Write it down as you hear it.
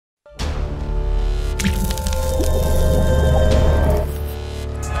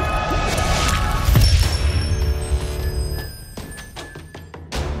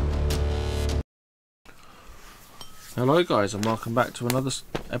Hello guys, and welcome back to another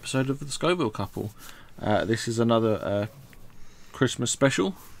episode of the Scoville couple. This is another Christmas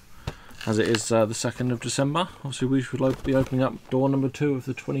special, as it is the 2nd of December. Obviously we should be opening up door number 2 of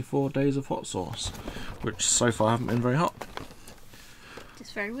the 24 days of hot sauce, which so far haven't been very hot.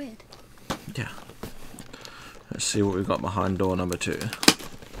 It's very weird. Yeah. Let's see what we've got behind door number 2.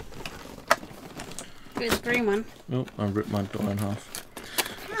 It's the green one. Oh, I ripped my door in half.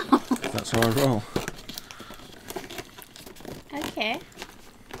 That's how I roll. Okay.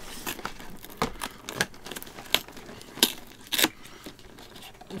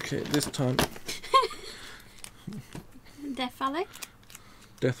 Okay, this time. Death Valley?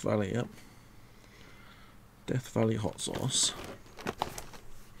 Death Valley, yep. Death Valley hot sauce.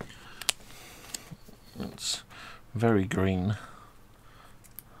 It's very green.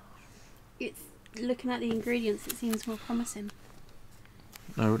 It's looking at the ingredients, it seems more promising.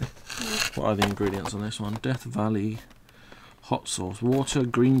 Oh, really? Yeah. What are the ingredients on this one? Death Valley hot sauce. Water,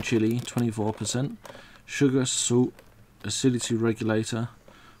 green chili, 24%. Sugar, salt, acidity regulator,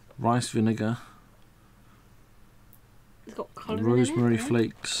 rice vinegar, It's got colour rosemary in it,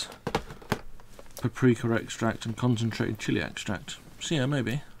 flakes, paprika extract, and concentrated chili extract. So yeah,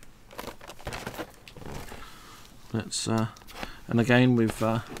 maybe. Let's and again we've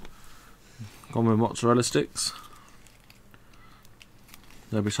gone with mozzarella sticks.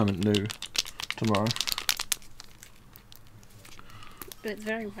 There'll be something new tomorrow. But it's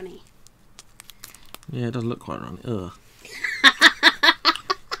very runny. Yeah, it does look quite runny. Ugh.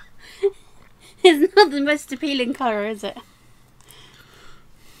 It's not the most appealing colour, is it?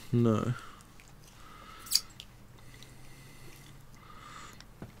 No.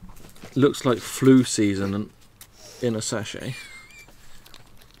 Looks like flu season in a sachet.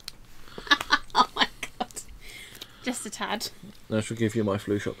 Oh my god. Just a tad. I shall give you my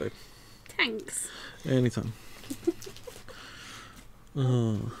flu shot, babe. Thanks. Anytime.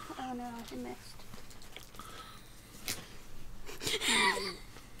 Oh. Oh no, I missed.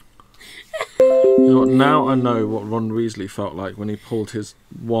 You know what, now I know what Ron Weasley felt like when he pulled his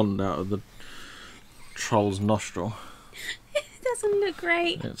wand out of the troll's nostril. It doesn't look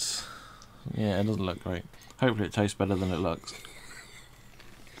great. Yeah, it doesn't look great. Hopefully it tastes better than it looks.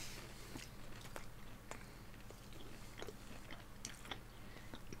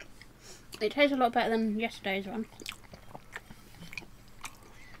 It tastes a lot better than yesterday's one.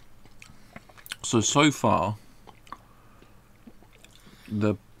 So far,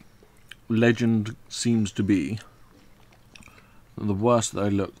 the legend seems to be the worse they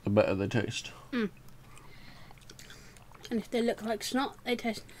look, the better they taste. Mm. And if they look like snot, they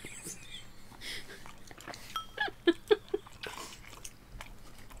taste nice.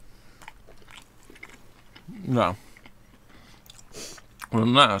 No. Well,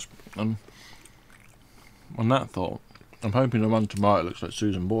 on that thought, I'm hoping the one tomorrow looks like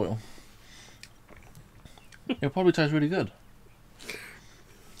Susan Boyle. It'll probably taste really good.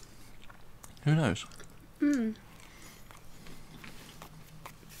 Who knows? Mm.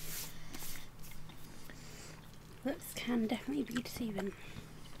 Looks can definitely be deceiving.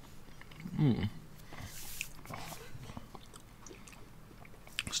 Mm.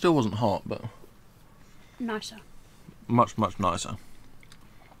 Still wasn't hot, but Nicer. much nicer.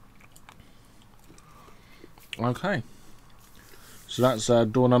 Okay. So that's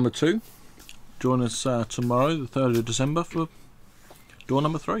door number 2. Join us tomorrow, the 3rd of December, for door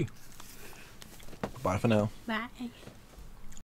number 3. Bye for now. Bye.